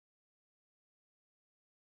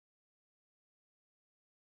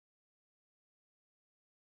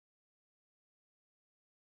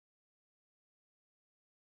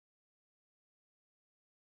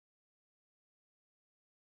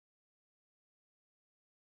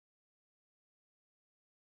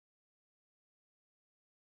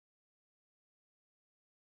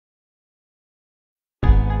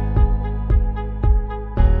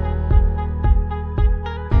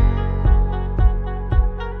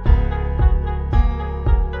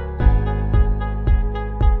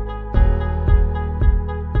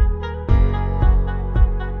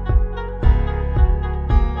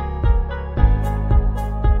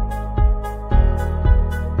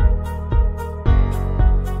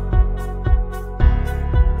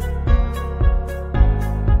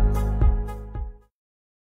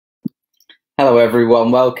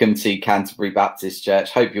everyone, welcome to Canterbury Baptist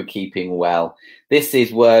Church. Hope you're keeping well. This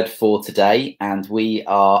is Word for Today and we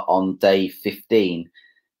are on day 15.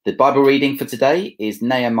 The Bible reading for today is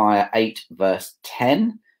Nehemiah 8 verse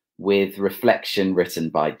 10 with reflection written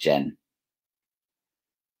by Jen.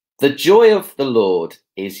 The joy of the Lord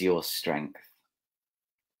is your strength.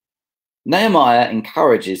 Nehemiah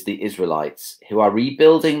encourages the Israelites who are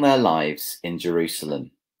rebuilding their lives in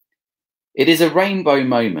Jerusalem. It is a rainbow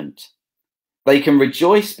moment. They can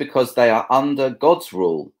rejoice because they are under God's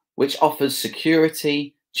rule, which offers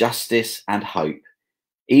security, justice, and hope,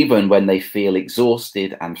 even when they feel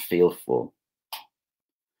exhausted and fearful.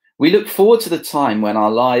 We look forward to the time when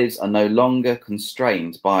our lives are no longer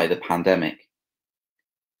constrained by the pandemic.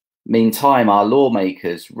 Meantime, our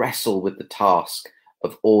lawmakers wrestle with the task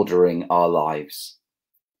of ordering our lives.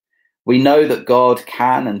 We know that God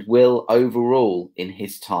can and will overrule in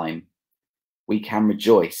his time. We can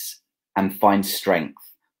rejoice and find strength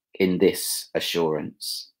in this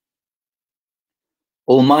assurance.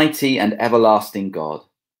 Almighty and everlasting God,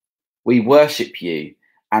 we worship you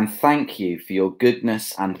and thank you for your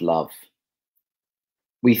goodness and love.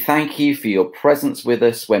 We thank you for your presence with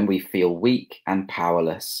us when we feel weak and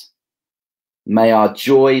powerless. May our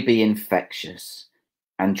joy be infectious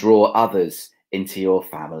and draw others into your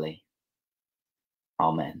family.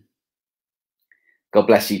 Amen. God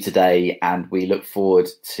bless you today, and we look forward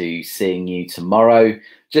to seeing you tomorrow.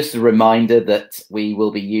 Just a reminder that we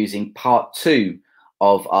will be using part 2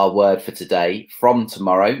 of our Word for Today from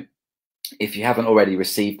tomorrow. If you haven't already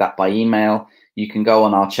received that by email, you can go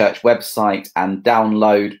on our church website and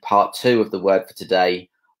download part 2 of the Word for Today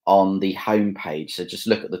on the home page. So just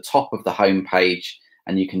look at the top of the home page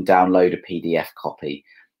and you can download a PDF copy.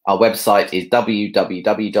 Our website is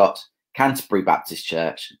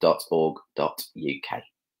www.canterburybaptistchurch.org.uk.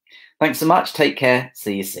 Thanks so much. Take care.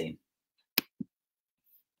 See you soon.